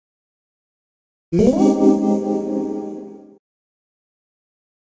Welcome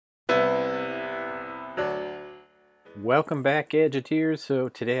back, Gadgeteers. So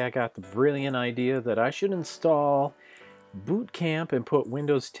today I got the brilliant idea that I should install Boot Camp and put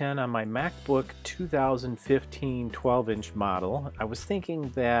Windows 10 on my MacBook 2015 12-inch model. I was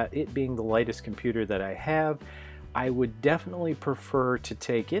thinking that it being the lightest computer that I have, I would definitely prefer to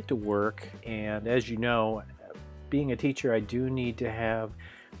take it to work, and as you know, being a teacher, I do need to have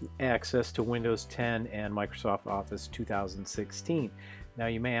access to Windows 10 and Microsoft Office 2016. Now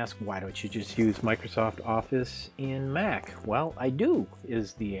you may ask, why don't you just use Microsoft Office in Mac? Well, I do,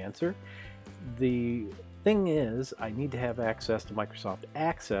 is the answer. The thing is, I need to have access to Microsoft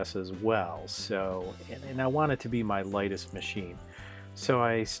Access as well, so, and I want it to be my lightest machine. So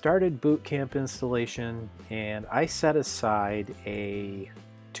I started Boot Camp installation, and I set aside a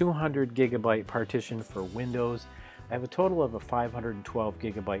 200 gigabyte partition for Windows. I have a total of a 512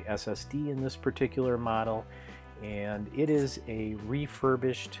 gigabyte SSD in this particular model, and it is a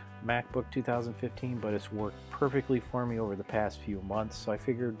refurbished MacBook 2015, but it's worked perfectly for me over the past few months, so I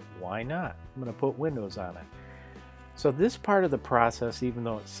figured, why not? I'm going to put Windows on it. So this part of the process, even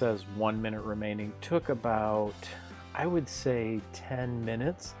though it says 1 minute remaining, took about, I would say, 10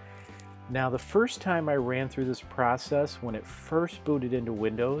 minutes. Now the first time I ran through this process, when it first booted into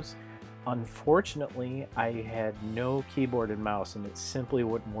Windows, unfortunately, I had no keyboard and mouse, and it simply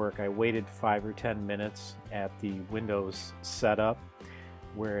wouldn't work. I waited 5 or 10 minutes at the Windows setup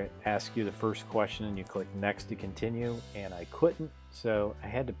where it asks you the first question and you click next to continue, and I couldn't, so I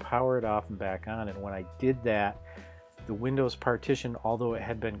had to power it off and back on. And when I did that, the Windows partition, although it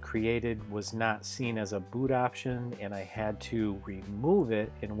had been created, was not seen as a boot option, and I had to remove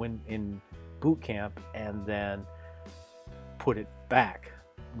it in Boot Camp and then put it back,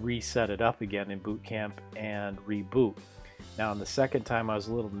 reset it up again in Boot Camp and reboot. Now on the second time I was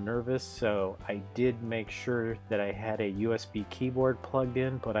a little nervous, so I did make sure that I had a USB keyboard plugged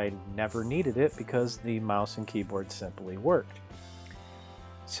in, but I never needed it because the mouse and keyboard simply worked.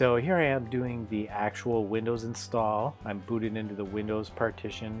 So here I am doing the actual Windows install. I'm booted into the Windows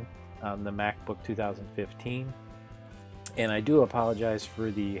partition on the MacBook 2015, and I do apologize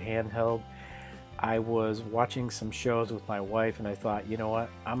for the handheld. I was watching some shows with my wife, and I thought, you know what,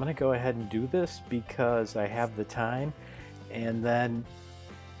 I'm gonna go ahead and do this because I have the time. And then,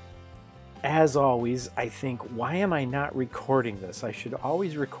 as always, I think, why am I not recording this? I should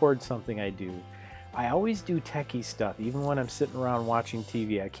always record something I do. I always do techie stuff, even when I'm sitting around watching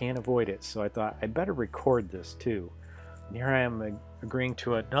TV. I can't avoid it, so I thought I better record this too. And here I am agreeing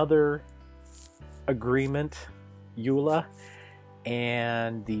to another agreement, EULA,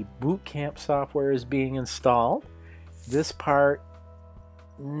 and the Boot Camp software is being installed. This part,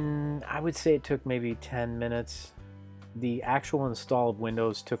 I would say it took maybe 10 minutes. The actual install of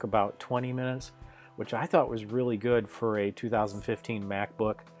Windows took about 20 minutes, which I thought was really good for a 2015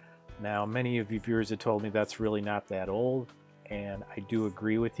 MacBook. Now, many of you viewers have told me that's really not that old, and I do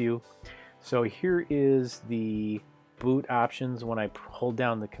agree with you. So here is the boot options when I hold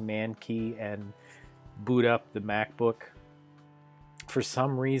down the command key and boot up the MacBook. For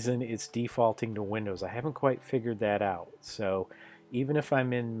some reason, it's defaulting to Windows. I haven't quite figured that out. So even if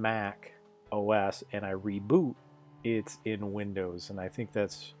I'm in Mac OS and I reboot, it's in Windows, and I think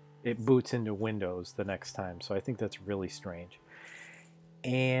it boots into Windows the next time. So I think that's really strange.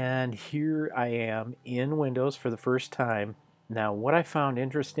 And here I am in Windows for the first time. Now, what I found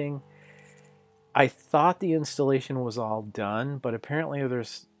interesting, I thought the installation was all done, but apparently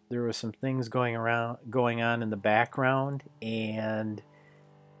there was some things going on in the background, and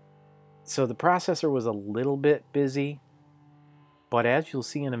so the processor was a little bit busy. But as you'll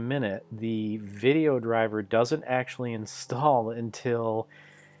see in a minute, the video driver doesn't actually install until,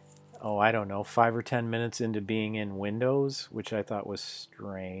 oh, I don't know, 5 or 10 minutes into being in Windows, which I thought was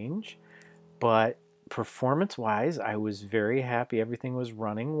strange. But performance-wise, I was very happy. Everything was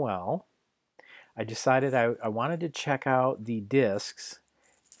running well. I decided I wanted to check out the disks,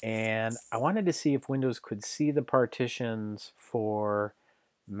 and I wanted to see if Windows could see the partitions for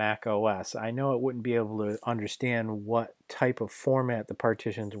Mac OS. I know it wouldn't be able to understand what type of format the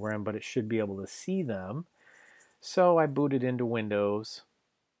partitions were in, but it should be able to see them. So I booted into Windows,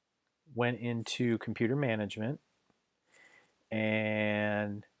 went into Computer Management,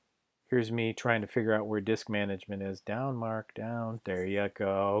 and here's me trying to figure out where Disk Management is. Down, Mark, down. There you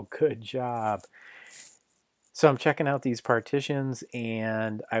go. Good job. So I'm checking out these partitions,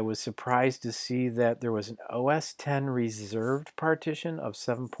 and I was surprised to see that there was an OS X reserved partition of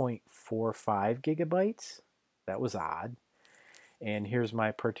 7.45 gigabytes. That was odd. And here's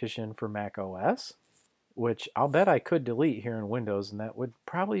my partition for Mac OS. which I'll bet I could delete here in Windows, and that would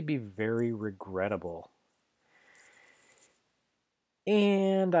probably be very regrettable.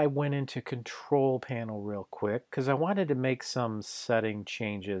 And I went into Control Panel real quick because I wanted to make some setting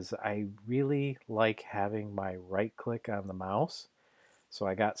changes. I really like having my right click on the mouse, so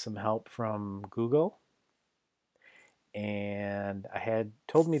I got some help from Google, and I had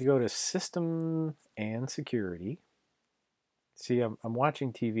told me to go to System and Security. See, I'm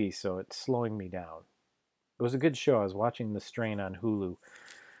watching TV, so it's slowing me down. It was a good show. I was watching The Strain on Hulu.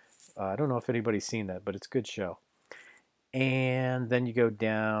 I don't know if anybody's seen that, but it's a good show. And then you go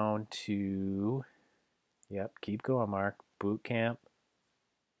down to, yep, keep going, Mark, Boot Camp.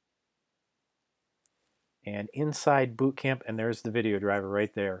 And inside Boot Camp, and there's the video driver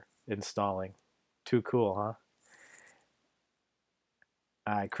right there installing. Too cool, huh?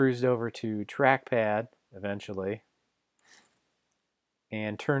 I cruised over to Trackpad eventually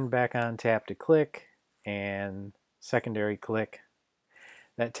and turned back on tap to click and secondary click.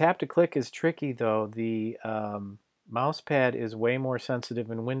 That tap to click is tricky though. The mouse pad is way more sensitive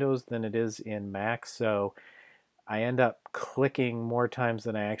in Windows than it is in Mac, so I end up clicking more times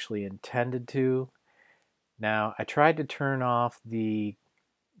than I actually intended to. Now, I tried to turn off the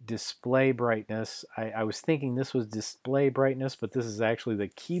display brightness. I was thinking this was display brightness, but this is actually the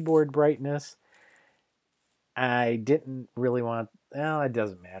keyboard brightness. I didn't really want, well, it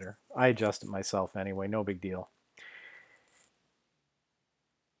doesn't matter. I adjust it myself anyway, no big deal.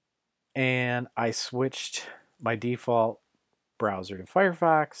 And I switched my default browser to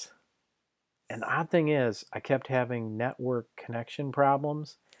Firefox. And the odd thing is, I kept having network connection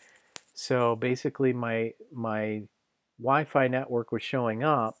problems. So basically my Wi-Fi network was showing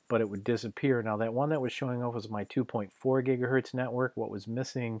up, but it would disappear. Now that one that was showing up was my 2.4 gigahertz network. What was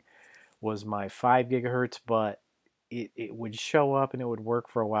missing was my 5 gigahertz, but it would show up and it would work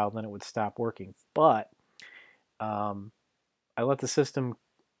for a while, then it would stop working. But I let the system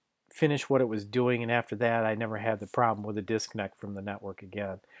finish what it was doing, and after that I never had the problem with a disconnect from the network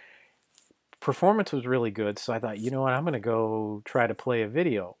again. Performance was really good, so I thought, you know what, I'm going to go try to play a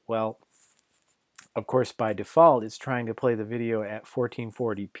video. Well, of course, by default, it's trying to play the video at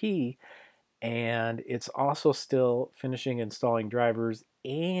 1440p, and it's also still finishing installing drivers,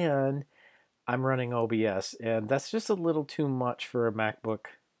 and I'm running OBS, and that's just a little too much for a MacBook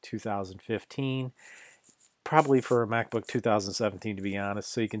 2015. Probably for a MacBook 2017, to be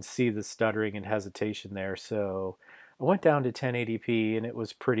honest, so you can see the stuttering and hesitation there. So I went down to 1080p, and it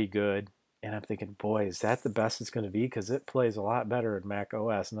was pretty good. And I'm thinking, boy, is that the best it's going to be? Because it plays a lot better in Mac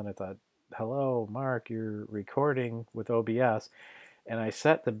OS. And then I thought, hello, Mark, you're recording with OBS. And I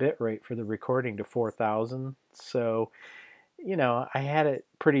set the bit rate for the recording to 4,000. So, you know, I had it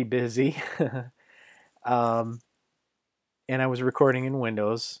pretty busy. And I was recording in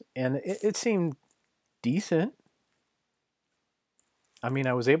Windows. And it seemed decent. I mean,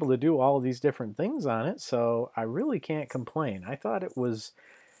 I was able to do all of these different things on it. So I really can't complain. I thought it was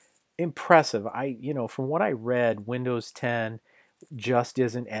impressive. From what I read, Windows 10 just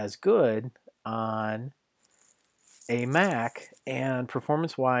isn't as good on a Mac, and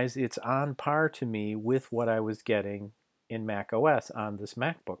performance-wise, it's on par to me with what I was getting in Mac OS on this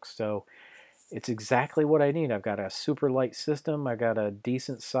MacBook. So it's exactly what I need. I've got a super light system. I've got a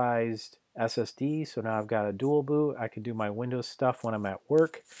decent sized SSD, so now I've got a dual boot. I can do my Windows stuff when I'm at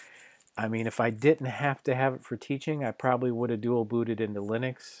work. I mean, if I didn't have to have it for teaching, I probably would have dual booted into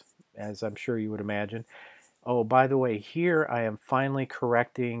Linux, as I'm sure you would imagine. Oh, by the way, here I am finally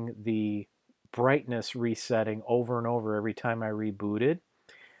correcting the brightness resetting over and over every time I rebooted.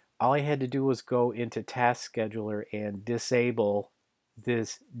 All I had to do was go into Task Scheduler and disable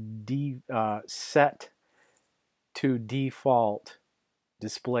this set to default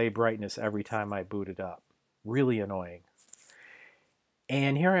display brightness every time I boot it up. Really annoying.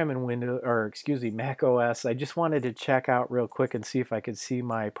 And here I am in Mac OS. I just wanted to check out real quick and see if I could see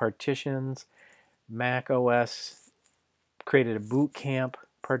my partitions. Mac OS created a boot camp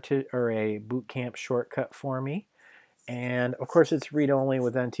shortcut for me. And of course it's read-only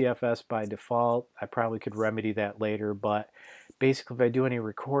with NTFS by default. I probably could remedy that later, but basically if I do any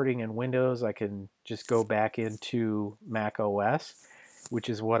recording in Windows, I can just go back into Mac OS, which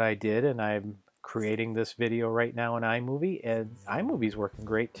is what I did, and I'm creating this video right now in iMovie, and iMovie's working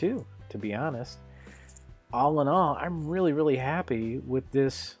great too, to be honest. All in all, I'm really, really happy with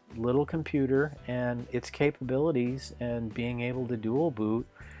this little computer and its capabilities and being able to dual boot.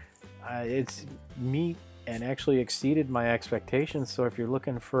 It's meet and actually exceeded my expectations, so if you're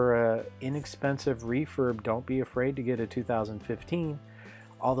looking for an inexpensive refurb, don't be afraid to get a 2015,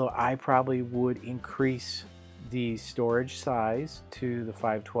 although I probably would increase the storage size to the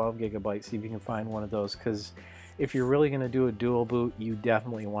 512 gigabyte. See if you can find one of those, because if you're really going to do a dual boot, you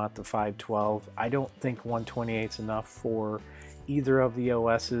definitely want the 512. I don't think 128 is enough for either of the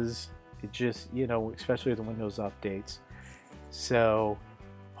OSs. It just, you know, especially the Windows updates. So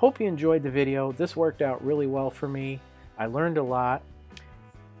hope you enjoyed the video. This worked out really well for me. I learned a lot.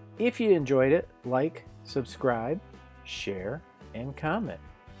 If you enjoyed it, like, subscribe, share, and comment.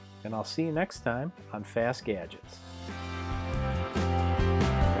 And I'll see you next time on Fast Gadgets.